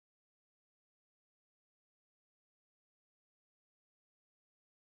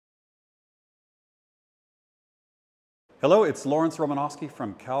Hello, it's Romanosky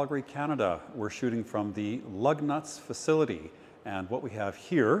from Calgary, Canada. We're shooting from the Lug Nuts facility, and what we have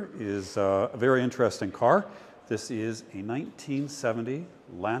here is a very interesting car. This is a 1970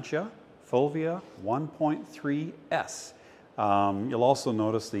 Lancia Fulvia 1.3S. You'll also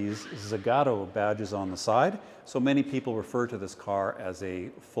notice these Zagato badges on the side, so many people refer to this car as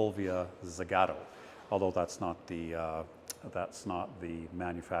a Fulvia Zagato, although that's not the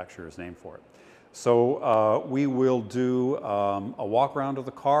manufacturer's name for it. So we will do a walk around of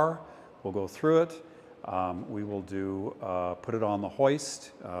the car. We'll go through it. We will do put it on the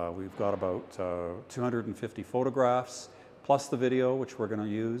hoist. We've got about 250 photographs plus the video, which we're going to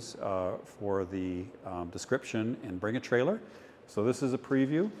use for the description and bring a trailer. So this is a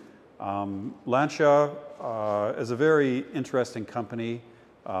preview. Lancia is a very interesting company,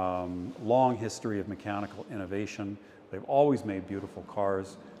 long history of mechanical innovation. They've always made beautiful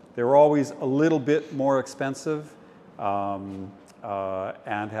cars. They were always a little bit more expensive and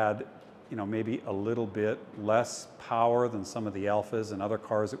had, maybe a little bit less power than some of the Alphas and other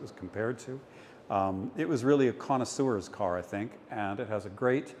cars it was compared to. It was really a connoisseur's car, I think, and it has a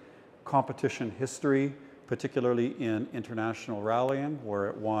great competition history, particularly in international rallying, where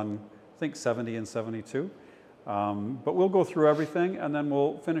it won, I think, 70 and 72. But we'll go through everything, and then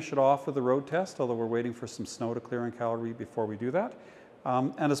we'll finish it off with a road test, although we're waiting for some snow to clear in Calgary before we do that.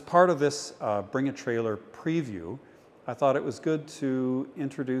 And as part of this Bring a Trailer preview, I thought it was good to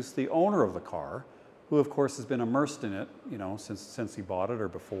introduce the owner of the car, who of course has been immersed in it, since he bought it or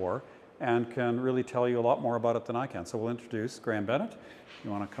before, and can really tell you a lot more about it than I can. So we'll introduce Graham Bennett. You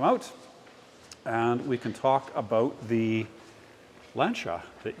want to come out, and we can talk about the Lancia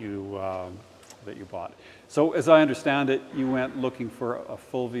that you bought. So as I understand it, you went looking for a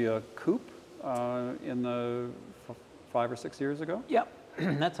Fulvia coupe in the 5 or 6 years ago? Yep,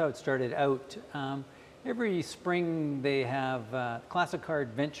 that's how it started out. Every spring they have, Classic Car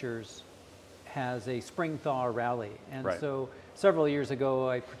Adventures has a spring thaw rally. And right. So several years ago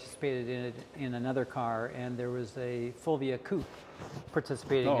I participated in it in another car, and there was a Fulvia coupe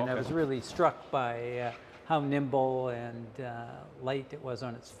participating. Oh, okay. And I was really struck by how nimble and light it was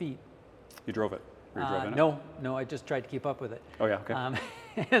on its feet. You drove it? Or you drove in it? No, I just tried to keep up with it. Oh yeah,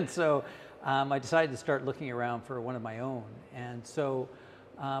 okay. And so I decided to start looking around for one of my own. And so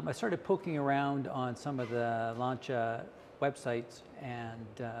I started poking around on some of the Lancia websites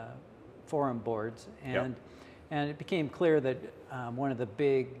and forum boards. And, and it became clear that one of the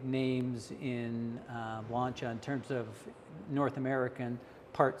big names in Lancia in terms of North American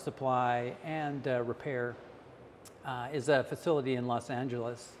part supply and repair is a facility in Los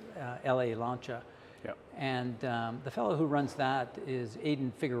Angeles, LA Lancia. Yep. And the fellow who runs that is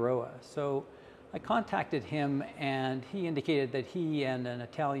Aidan Figueroa. So I contacted him, and he indicated that he and an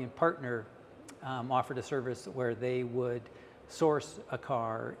Italian partner offered a service where they would source a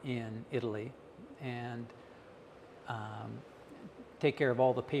car in Italy and take care of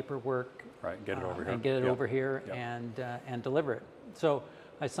all the paperwork. Right, get it over here. And get it over here Yep. and deliver it. So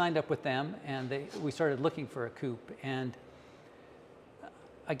I signed up with them, and we started looking for a coupe. And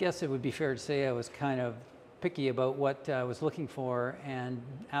I guess it would be fair to say I was kind of picky about what I was looking for, and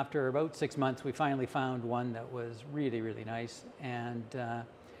after about 6 months we finally found one that was really, really nice, and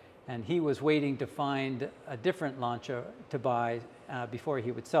he was waiting to find a different Lancia to buy before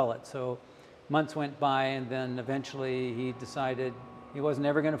he would sell it. So months went by, and then eventually he decided he wasn't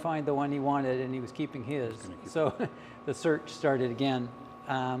ever going to find the one he wanted, and he was keeping his. So the search started again.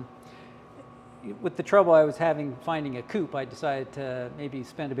 With the trouble I was having finding a coupe, I decided to maybe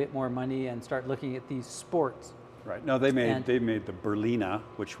spend a bit more money and start looking at these sports. Right. No, they made the Berlina,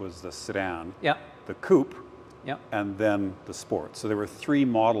 which was the sedan, Yep. the coupe, Yep. and then the sport. So there were 3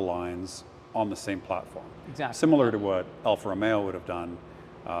 model lines on the same platform. Exactly. Similar to what Alfa Romeo would have done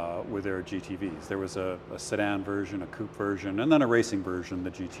with their GTVs. There was a sedan version, a coupe version, and then a racing version,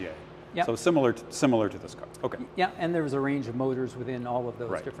 the GTA. Yep. So similar to this car. Okay. Yeah, and there was a range of motors within all of those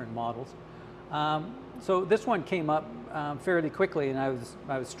Right. different models. So this one came up fairly quickly, and I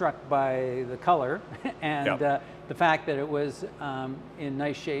was struck by the color and Yep. the fact that it was in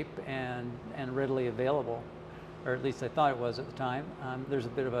nice shape and readily available, or at least I thought it was at the time. There's a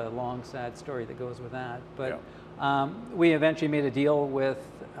bit of a long, sad story that goes with that, but we eventually made a deal with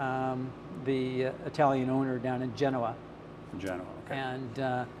the Italian owner down in Genoa. In Genoa. Okay.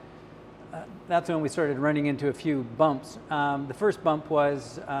 And that's when we started running into a few bumps. The first bump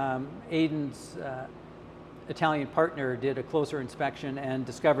was Aidan's Italian partner did a closer inspection and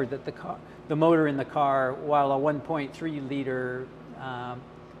discovered that the motor in the car, while a 1.3 liter,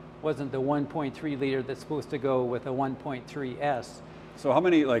 wasn't the 1.3 liter that's supposed to go with a 1.3S. So how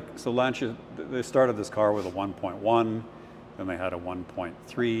many, like, so Lancia, they started this car with a 1.1, then they had a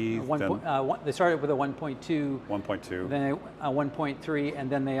 1.3, they started with a 1.2, 1.2. then a 1.3, and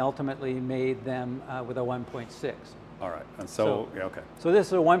then they ultimately made them with a 1.6. All right, and so, yeah, okay. So this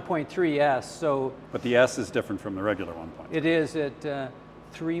is a 1.3S, so... But the S is different from the regular 1.3. It is at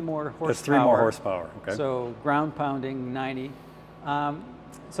 3 more horsepower. It's 3 more horsepower, okay. So ground pounding 90.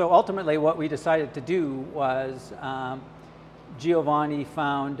 So ultimately what we decided to do was Giovanni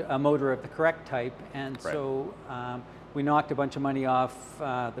found a motor of the correct type, and right. so we knocked a bunch of money off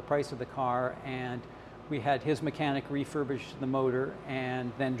the price of the car, and we had his mechanic refurbish the motor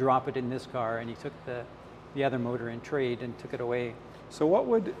and then drop it in this car, and he took the other motor in trade and took it away. So what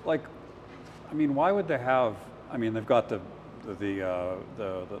would, like, I mean, why would they have, I mean, they've got the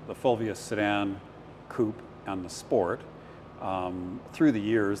Fulvia sedan coupe and the Sport. Through the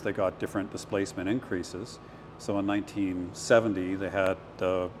years, they got different displacement increases. So in 1970, they had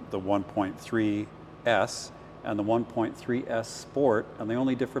the 1.3S and the 1.3S Sport, and they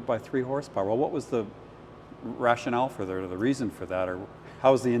only differed by 3 horsepower. Well, what was the rationale for that, or the reason for that, or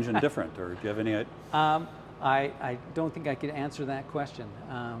how is the engine different, or do you have any idea? I don't think I could answer that question.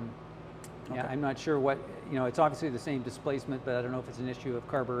 Okay. Yeah, I'm not sure what, you know, it's obviously the same displacement, but I don't know if it's an issue of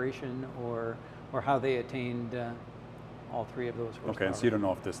carburation or how they attained all 3 of those horsepower. Okay, and so you don't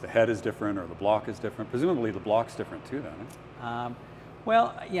know if the head is different or the block is different. Presumably the block's different too then, eh?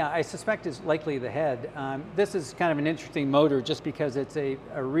 Well, yeah, I suspect it's likely the head. This is kind of an interesting motor just because it's a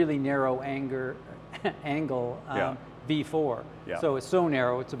really narrow angle Yeah. V4. Yeah. So it's so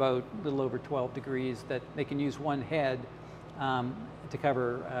narrow, it's about a little over 12 degrees, that they can use one head to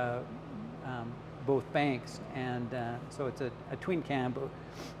cover both banks, and so it's a twin cam,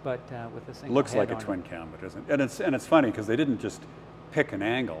 but with a single Looks head like a on twin it. cam, but isn't. And it's funny because they didn't just pick an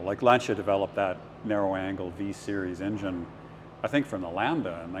angle. Like Lancia developed that narrow angle V series engine, I think from the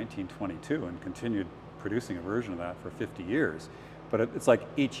Lambda in 1922, and continued producing a version of that for 50 years. But it's like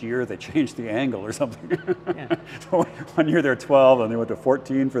each year they changed the angle or something. Yeah. So one year they're 12, and they went to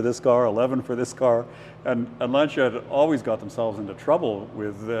 14 for this car, 11 for this car, and Lancia had always got themselves into trouble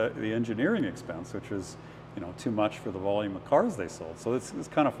with the engineering expense, which was, you know, too much for the volume of cars they sold. So it's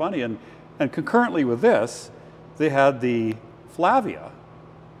kind of funny. And concurrently with this, they had the Flavia,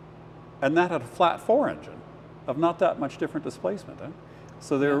 and that had a flat 4 engine of not that much different displacement. Eh?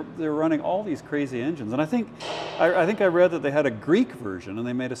 So they're running all these crazy engines, and I think I read that they had a Greek version, and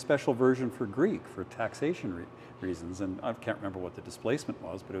they made a special version for Greek for taxation reasons, and I can't remember what the displacement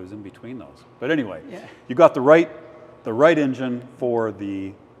was, but it was in between those. But anyway, Yeah. You got the right engine for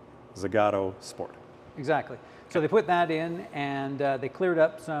the Zagato Sport. Exactly. So they put that in, and they cleared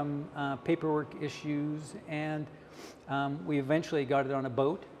up some paperwork issues, and we eventually got it on a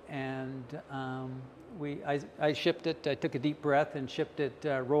boat, and I shipped it. I took a deep breath and shipped it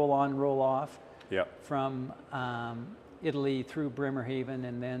roll on, roll off. Yeah. From Italy through Bremerhaven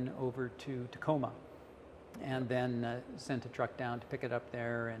and then over to Tacoma, and then sent a truck down to pick it up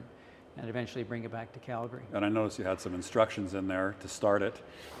there and eventually bring it back to Calgary. And I noticed you had some instructions in there to start it,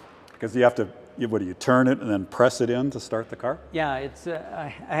 because you have to, what do you turn it and then press it in to start the car? Yeah, it's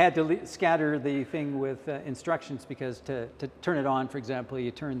I had to scatter the thing with instructions, because to turn it on, for example,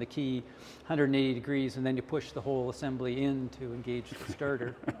 you turn the key 180 degrees and then you push the whole assembly in to engage the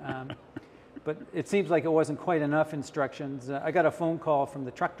starter. But it seems like it wasn't quite enough instructions. I got a phone call from the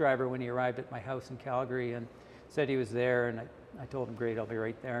truck driver when he arrived at my house in Calgary and said he was there, and I told him, great, I'll be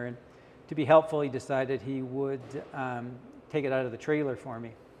right there. And to be helpful, he decided he would take it out of the trailer for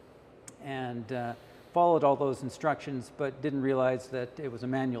me, and followed all those instructions, but didn't realize that it was a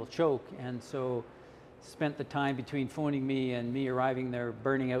manual choke, and so spent the time between phoning me and me arriving there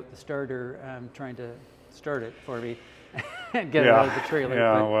burning out the starter, trying to start it for me and get it out of the trailer.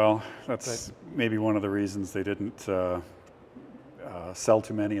 Yeah, well, that's maybe one of the reasons they didn't sell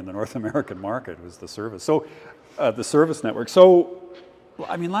too many in the North American market, was the service. So the service network. So,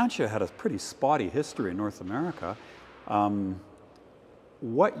 I mean, Lancia had a pretty spotty history in North America.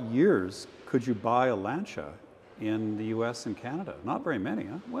 What years could you buy a Lancia in the US and Canada? Not very many,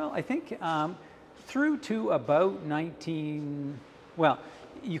 huh? Well, I think through to about well,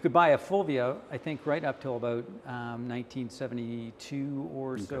 you could buy a Fulvia, I think, right up till about 1972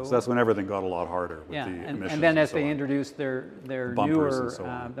 or so. So that's when everything got a lot harder with yeah, the emissions. And then as so they on. introduced their bumpers newer, and so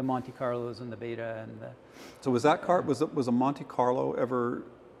on. the Monte Carlos and the Beta and the... So was that car, was a Monte Carlo ever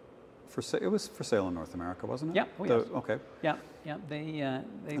for sale? It was for sale in North America, wasn't it? Yeah, oh, yes. Okay. Yeah, yeah, they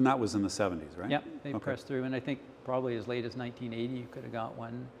And that was in the 70s, right? yeah, they pressed through, and I think probably as late as 1980 you could have got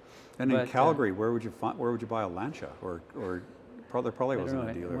one. And but, in Calgary, where would you buy a Lancia, or there probably I don't wasn't know.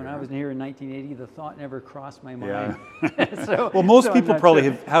 a dealer When here. I was here in 1980, the thought never crossed my Yeah. mind. So, Well, most so I'm people not probably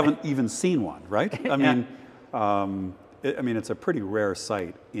sure. haven't even seen one, right? I Yeah. mean, it's a pretty rare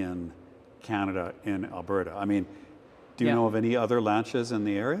sight in Canada, in Alberta. I mean, do you Yeah. know of any other Lancias in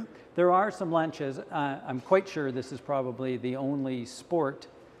the area? There are some Lancias. I'm quite sure this is probably the only sport,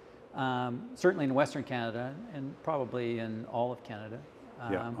 certainly in Western Canada and probably in all of Canada.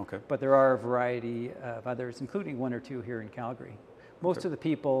 Yeah, okay. But there are a variety of others, including one or two here in Calgary. Most of the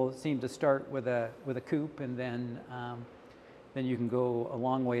people seem to start with a coupe, and then you can go a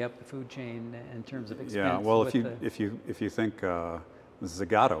long way up the food chain in terms of expense. Yeah, well, with if you think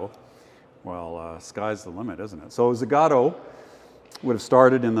Zagato, well, sky's the limit, isn't it? So Zagato would have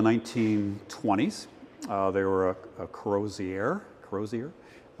started in the 1920s. They were a Crozier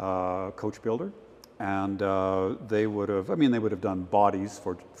coach builder, and they would have done bodies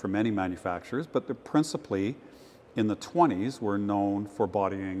for many manufacturers, but they're principally in the 20s were known for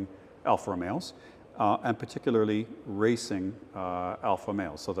bodying Alfa Romeos, and particularly racing Alfa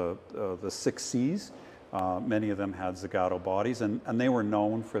males. So the 6Cs, many of them had Zagato bodies, and they were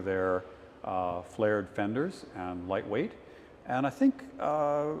known for their flared fenders and lightweight. And I think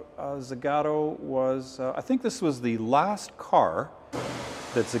Zagato was, I think this was the last car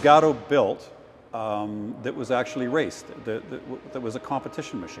that Zagato built that was actually raced, that was a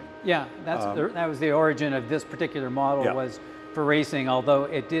competition machine. Yeah, that was the origin of this particular model, Yeah. was for racing, although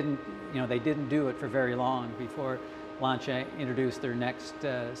it didn't, they didn't do it for very long before Lancia introduced their next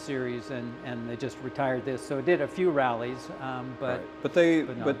series, and they just retired this. So it did a few rallies, but Right. but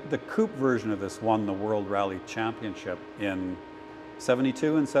no. But the coupe version of this won the World Rally Championship in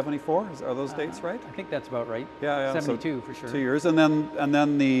 72 and 74. Are those dates right? I think that's about right. Yeah, yeah. 72 so for sure. 2 years, and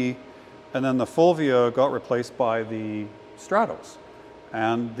then the Fulvia got replaced by the Stratos,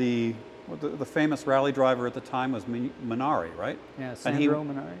 and the famous rally driver at the time was Minari, right? Yeah, And he- Sandro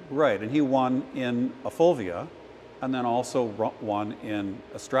Minari. Right, and he won in a Fulvia, and then also won in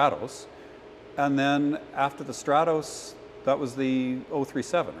a Stratos, and then after the Stratos, that was the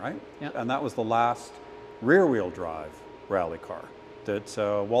 037, right? Yeah. And that was the last rear-wheel drive rally car that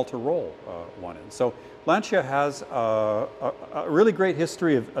Walter Roll won in. So Lancia has a really great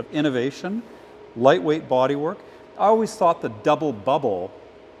history of innovation, lightweight bodywork. I always thought the double bubble,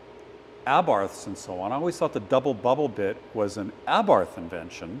 Abarths and so on, I always thought the double bubble bit was an Abarth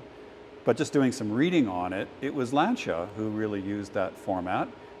invention, but just doing some reading on it, it was Lancia who really used that format.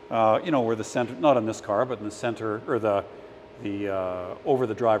 Where the center, not in this car, but in the center, or the over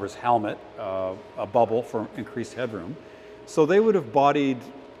the driver's helmet, a bubble for increased headroom. So they would have bodied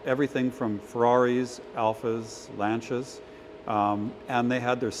everything from Ferraris, Alfas, Lancias, and they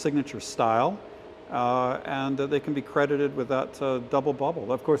had their signature style, and they can be credited with that double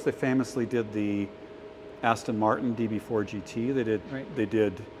bubble. Of course, they famously did the Aston Martin DB4 GT. They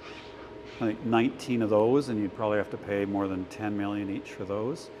did, I think, 19 of those, and you'd probably have to pay more than 10 million each for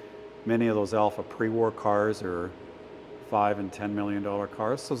those. Many of those Alfa pre-war cars are $5 and $10 million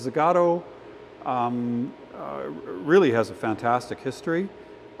cars. So Zagato really has a fantastic history,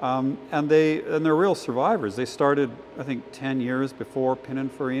 and they're real survivors. They started, I think, 10 years before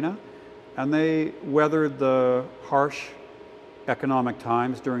Pininfarina, and they weathered the harsh economic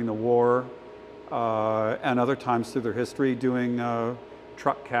times during the war and other times through their history, doing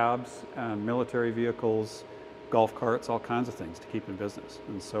truck cabs and military vehicles, golf carts, all kinds of things to keep in business.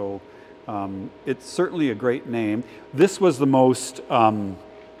 And so it's certainly a great name. This was the most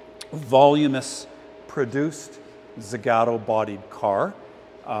voluminous produced Zagato bodied car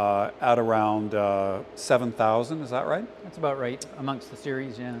at around 7,000, is that right? That's about right, amongst the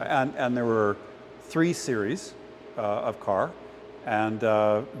series, yeah. And there were 3 series of car, and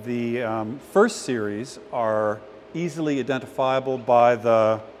the first series are easily identifiable by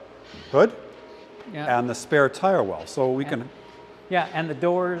the hood and the spare tire well. So we can... Yeah, and the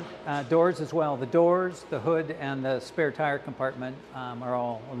doors as well. The doors, the hood, and the spare tire compartment are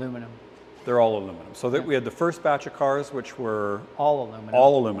all aluminum. They're all aluminum. So that we had the first batch of cars which were all aluminum.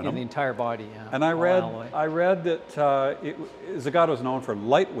 All aluminum. In the entire body, yeah. And I read that Zagato is known for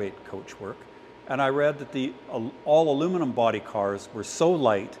lightweight coachwork, and I read that the all aluminum body cars were so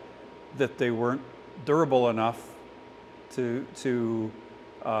light that they weren't durable enough to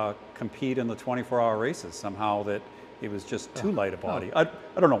compete in the 24-hour races. Somehow that it was just too light a body. I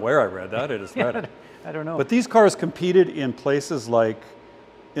don't know where I read that. I just read it. I don't know. But these cars competed in places like,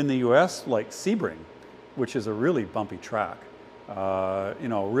 in the U.S., like Sebring, which is a really bumpy track.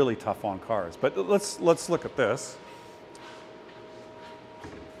 Really tough on cars. But let's look at this.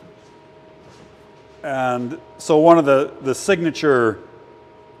 And so one of the signature,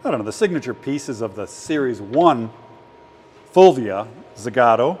 the signature pieces of the Series 1 Fulvia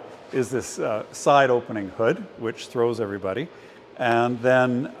Zagato is this side opening hood, which throws everybody. And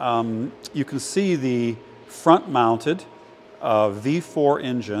then you can see the front mounted V4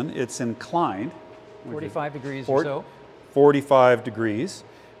 engine. It's inclined. 45 degrees or so. 45 degrees.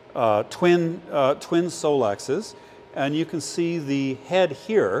 Twin Solexes. And you can see the head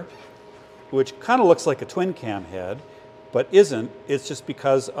here, which kind of looks like a twin cam head, but isn't. It's just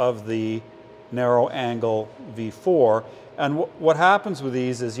because of the narrow angle V4. And what happens with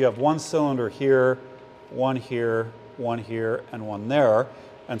these is you have one cylinder here, one here, one here, and one there.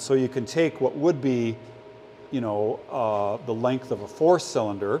 And so you can take what would be, you know, the length of a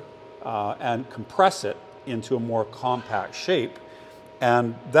 4-cylinder and compress it into a more compact shape.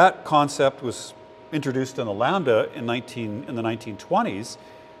 And that concept was introduced in the Lambda in the 1920s.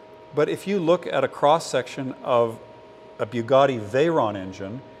 But if you look at a cross-section of a Bugatti Veyron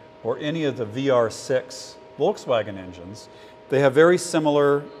engine or any of the VR6 Volkswagen engines, they have very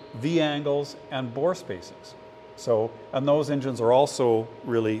similar V angles and bore spacings. So, and those engines are also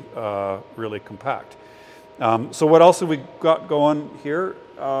really, really compact. So what else have we got going here?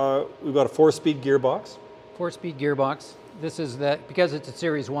 We've got a 4-speed gearbox. 4-speed gearbox. This is that, because it's a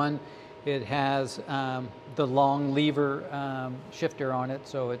Series 1, it has the long lever shifter on it,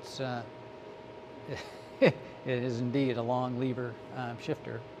 so it's it is indeed a long lever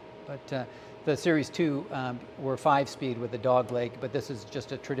shifter. But the Series 2 were 5-speed with a dog leg, but this is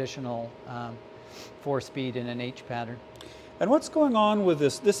just a traditional 4-speed in an H pattern. And what's going on with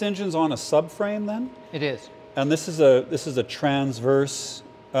this? This engine's on a subframe then? It is. And this is a transverse,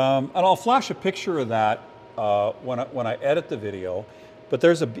 and I'll flash a picture of that when I edit the video. But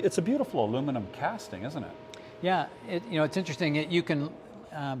it's a beautiful aluminum casting, isn't it? Yeah, you know, it's interesting. You can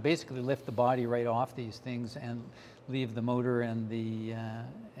basically lift the body right off these things and leave the motor and the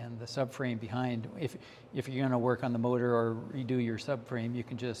subframe behind. If you're going to work on the motor or redo your subframe, you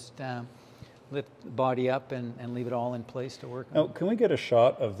can just lift the body up and leave it all in place to work on. Now, can we get a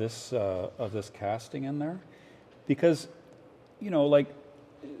shot of this casting in there? Because, you know, like,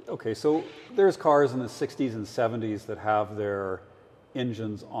 okay, so there's cars in the 60s and 70s that have their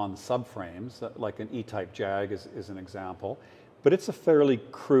engines on subframes, like an E-Type Jag is an example, but it's a fairly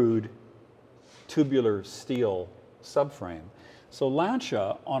crude tubular steel subframe. So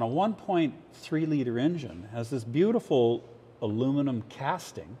Lancia, on a 1.3 liter engine, has this beautiful aluminum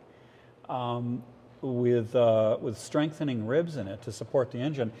casting with strengthening ribs in it to support the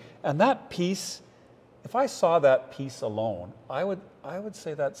engine. And that piece, if I saw that piece alone, I would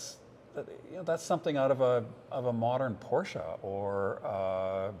say that's something out of a modern Porsche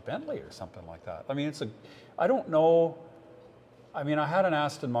or Bentley or something like that. I mean, I don't know. I mean, I had an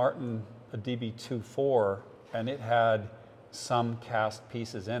Aston Martin, a DB24, and it had some cast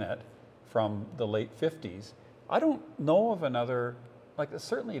pieces in it from the late 50s. I don't know of another, like,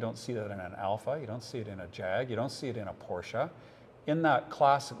 certainly you don't see that in an Alfa, you don't see it in a Jag, you don't see it in a Porsche. In that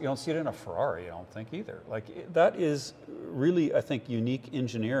class, you don't see it in a Ferrari, I don't think either. Like, that is really, I think, unique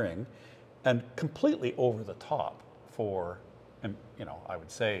engineering and completely over the top for, you know, I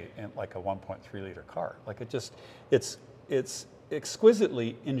would say, in like a 1.3 liter car. Like, it's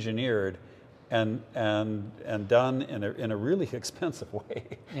exquisitely engineered and done in a really expensive way.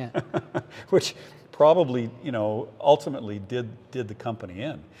 Yeah. Which probably, you know, ultimately did the company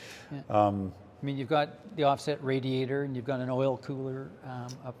in. Yeah. I mean, you've got the offset radiator and you've got an oil cooler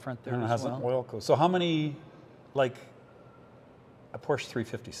up front there as well. It has an oil cooler. So how many, like, a Porsche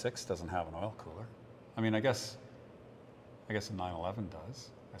 356 doesn't have an oil cooler. I mean, I guess a 911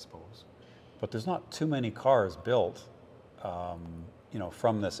 does, I suppose. But there's not too many cars built, you know,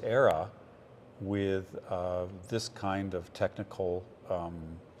 from this era with this kind of technical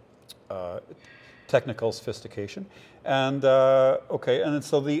sophistication. And okay, and then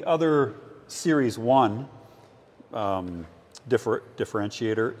so the other Series 1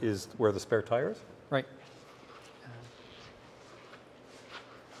 differentiator is where the spare tire is? Right.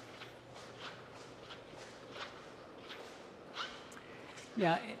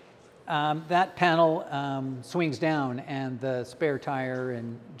 Yeah, that panel swings down and the spare tire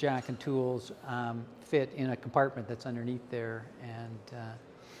and jack and tools fit in a compartment that's underneath there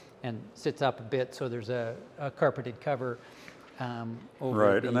and sits up a bit, so there's a carpeted cover over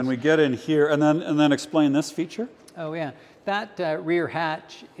right, and then we get in here, and then explain this feature. Oh yeah, that rear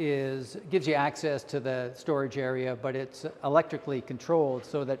hatch gives you access to the storage area, but it's electrically controlled,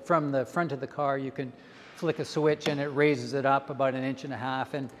 so that from the front of the car you can flick a switch and it raises it up about 1.5 inches,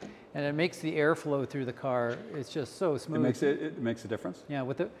 and it makes the airflow through the car. It's just so smooth. It makes a difference. Yeah,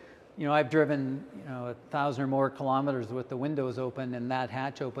 with the, you know, I've driven 1,000 or more kilometers with the windows open and that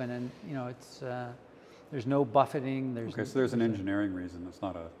hatch open, and you know, There's no buffeting. Okay, so there's an engineering reason. It's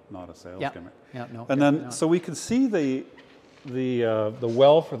not a sales gimmick. Yeah, no. And then, so we can see the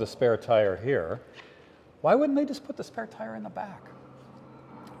well for the spare tire here. Why wouldn't they just put the spare tire in the back?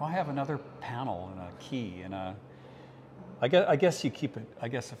 Why have another panel and a key and a? I guess you keep it. I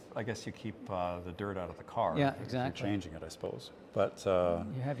guess you keep the dirt out of the car. Yeah, if exactly. you're changing it, I suppose. But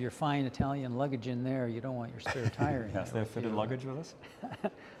you have your fine Italian luggage in there. You don't want your spare tire in yes, they have fitted luggage with us.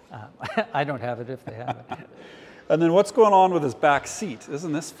 I don't have it if they have it. And then what's going on with his back seat?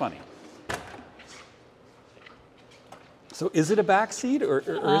 Isn't this funny? So is it a back seat or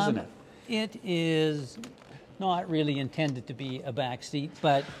isn't it? It is not really intended to be a back seat,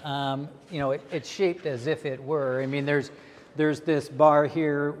 but you know, it's shaped as if it were. I mean, there's this bar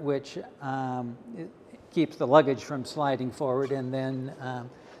here which it keeps the luggage from sliding forward, and then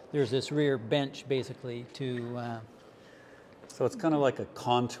there's this rear bench basically to. So it's kind of like a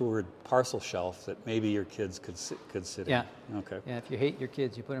contoured parcel shelf that maybe your kids could sit Yeah. in. Okay. Yeah, if you hate your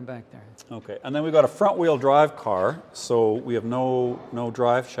kids, you put them back there. Okay, and then we've got a front-wheel drive car, so we have no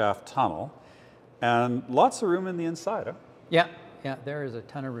drive shaft tunnel, and lots of room in the inside. Huh? Yeah, yeah, there is a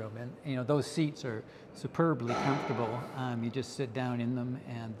ton of room, and you know those seats are superbly comfortable. You just sit down in them,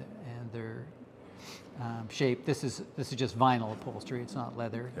 and they're shaped. This is just vinyl upholstery. It's not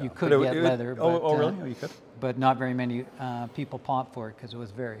leather. Yeah. You could get leather. Oh, really? Oh, you could. But not very many people popped for it because it was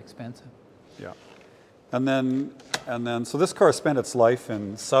very expensive. Yeah, and then so this car spent its life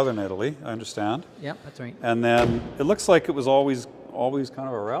in southern Italy, I understand. Yeah, that's right. And then it looks like it was always kind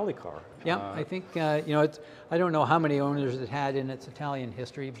of a rally car. Yeah, I think you know I don't know how many owners it had in its Italian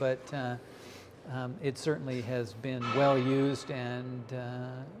history, but it certainly has been well used and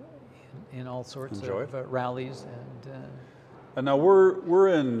in all sorts of rallies and now we're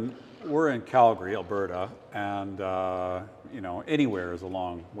in Calgary, Alberta, and you know, anywhere is a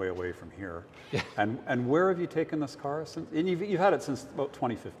long way away from here. Yeah. And where have you taken this car since? And you've had it since about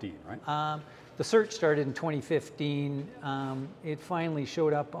 2015, right? The search started in 2015. It finally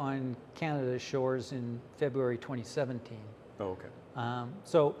showed up on Canada's shores in February 2017. Oh, okay.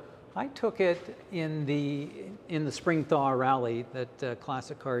 So I took it in the Spring Thaw Rally that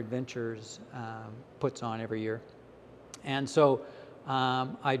Classic Car Adventures puts on every year, and so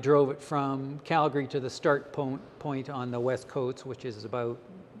I drove it from Calgary to the start point on the West Coast, which is about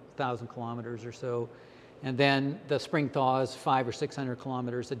 1,000 kilometers or so, and then the Spring Thaw is 500 or 600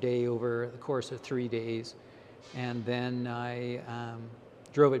 kilometers a day over the course of 3 days, and then I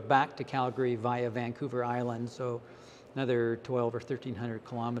drove it back to Calgary via Vancouver Island, so another 1,200 or 1,300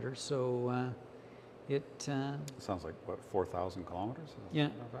 kilometers. So it sounds like what, 4,000 kilometers? Yeah,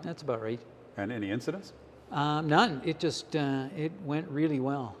 that's about right. And any incidents? None. It just it went really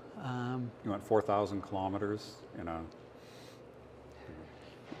well. You went 4,000 kilometers in a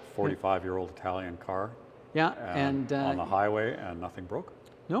 45-year-old Italian car. Yeah, and on the highway, and nothing broke.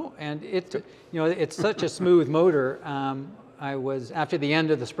 No, and it's it's such a smooth motor. I was, after the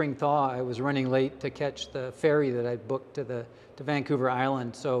end of the Spring Thaw, I was running late to catch the ferry that I'd booked to Vancouver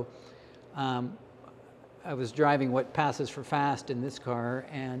Island. So I was driving what passes for fast in this car,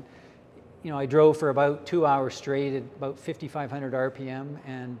 and you know, I drove for about 2 hours straight at about 5,500 RPM,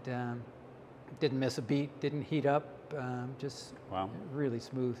 and didn't miss a beat, didn't heat up, just really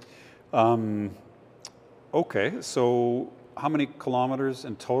smooth. Okay, so how many kilometers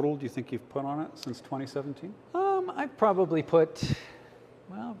in total do you think you've put on it since 2017? I've probably put,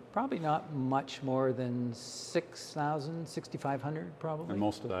 well, probably not much more than 6,000, 6,500 probably. And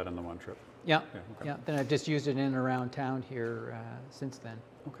most of that in the one trip? Yeah, okay. Yeah. Then I've just used it in and around town here since then.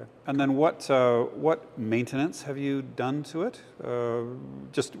 Okay. And then what maintenance have you done to it?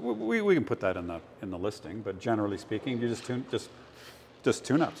 Just we can put that in the listing, but generally speaking, you just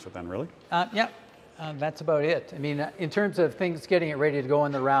tune-ups then, really? Yeah. That's about it. I mean, in terms of things getting it ready to go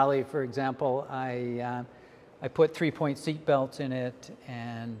in the rally, for example, I put 3-point seat belts in it,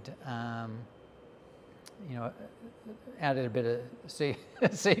 and you know, added a bit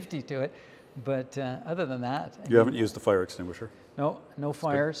of safety to it. But other than that, you haven't used the fire extinguisher. No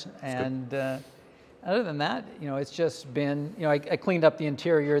fires. And other than that, you know, it's just been, you know, I cleaned up the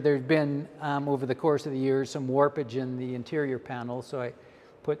interior. There's been over the course of the years some warpage in the interior panel, so I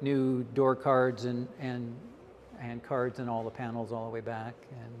put new door cards and cards in all the panels all the way back,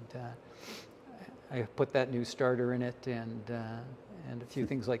 and I put that new starter in it, and a few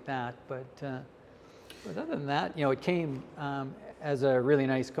things like that. But other than that, you know, it came as a really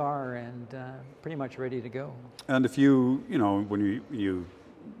nice car and pretty much ready to go. And if you know, when you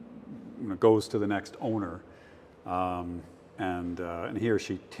goes to the next owner, and he or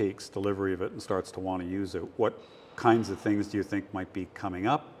she takes delivery of it and starts to want to use it, what kinds of things do you think might be coming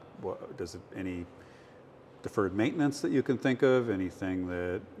up? Does it any deferred maintenance that you can think of, anything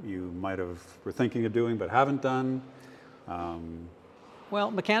that you might have were thinking of doing but haven't done? Well,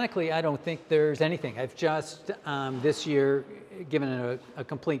 mechanically, I don't think there's anything. I've just, this year, given it a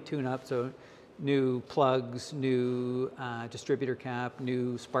complete tune-up, so new plugs, new distributor cap,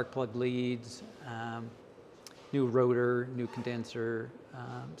 new spark plug leads, new rotor, new condenser.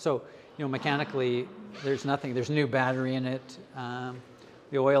 So, you know, mechanically, there's nothing. There's a new battery in it.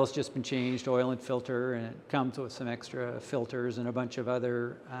 The oil's just been changed, oil and filter, and it comes with some extra filters and a bunch of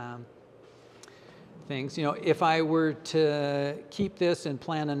other things. You know, if I were to keep this and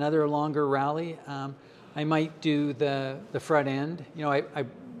plan another longer rally, I might do the front end. You know,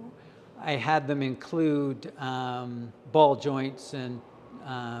 I had them include ball joints and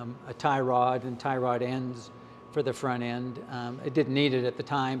a tie rod and tie rod ends for the front end. I didn't need it at the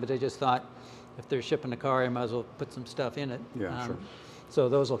time, but I just thought if they're shipping a car, I might as well put some stuff in it. Yeah, sure. So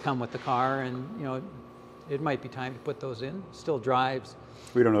those will come with the car, and you know, it might be time to put those in. Still drives.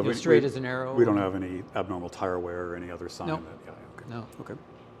 We don't have any, straight as an arrow. We don't have any abnormal tire wear or any other sign No. that. Yeah, okay. No. Okay.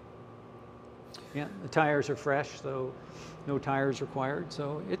 Yeah, the tires are fresh, so no tires required.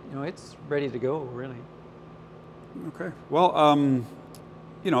 So it, you know, it's ready to go, really. Okay. Well,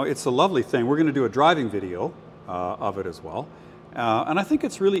 you know, it's a lovely thing. We're going to do a driving video of it as well. And I think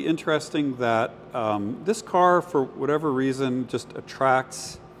it's really interesting that this car, for whatever reason, just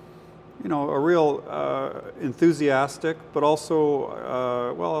attracts, you know, a real enthusiastic, but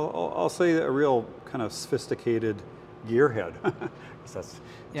also, well, I'll say a real kind of sophisticated gearhead.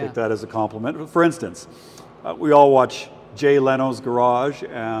 Take that as a compliment. For instance, we all watch Jay Leno's Garage,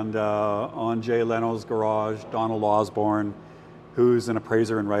 and on Jay Leno's Garage, Donald Osborne, who's an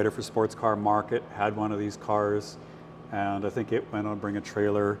appraiser and writer for Sports Car Market, had one of these cars, and I think it went on to bring a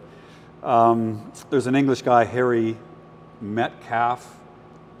trailer. There's an English guy, Harry Metcalf,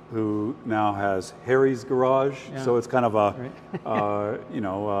 who now has Harry's Garage, so it's kind of a, you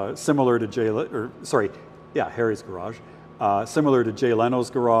know, similar to Harry's Garage, similar to Jay Leno's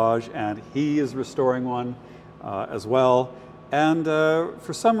Garage, and he is restoring one as well. And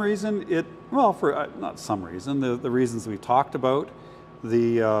for some reason, for not some reason, the reasons we've talked about,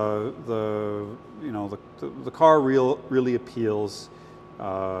 the car really appeals,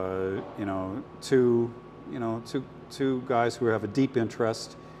 you know, to guys who have a deep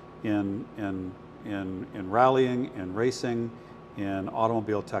interest in rallying, in racing, in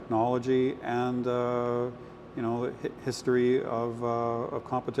automobile technology, and you know, the history of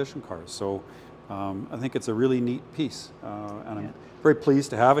competition cars. So I think it's a really neat piece, and I'm very pleased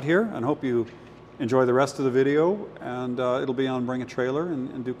to have it here, and hope you enjoy the rest of the video. And it'll be on Bring a Trailer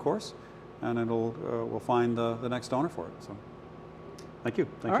in due course, and we'll find the next owner for it. So thank you.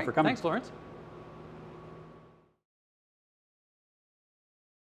 Thank you for coming. Thanks, Lawrence.